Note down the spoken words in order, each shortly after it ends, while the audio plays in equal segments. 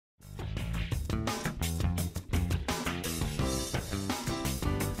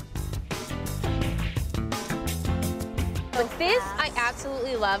But this I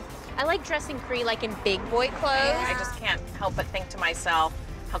absolutely love. I like dressing Cree like in big boy clothes. I just can't help but think to myself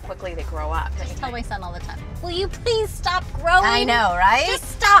how quickly they grow up. I tell my son all the time, will you please stop growing? I know, right? Just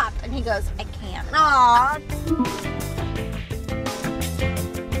stop. And he goes, I can't. Aww.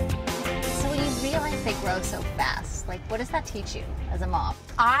 So when you realize they grow so fast, like what does that teach you as a mom?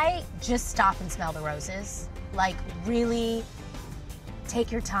 I just stop and smell the roses. Like really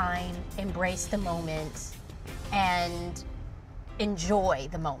take your time, embrace the moment, and enjoy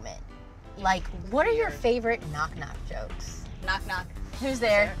the moment. Like, what are your favorite knock-knock jokes? Knock, knock. Who's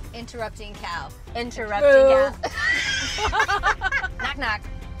there? Interrupting cow. Interrupting cow. Knock, knock.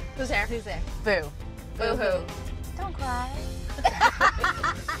 Who's there? Who's there? Boo. Boo hoo. Don't cry.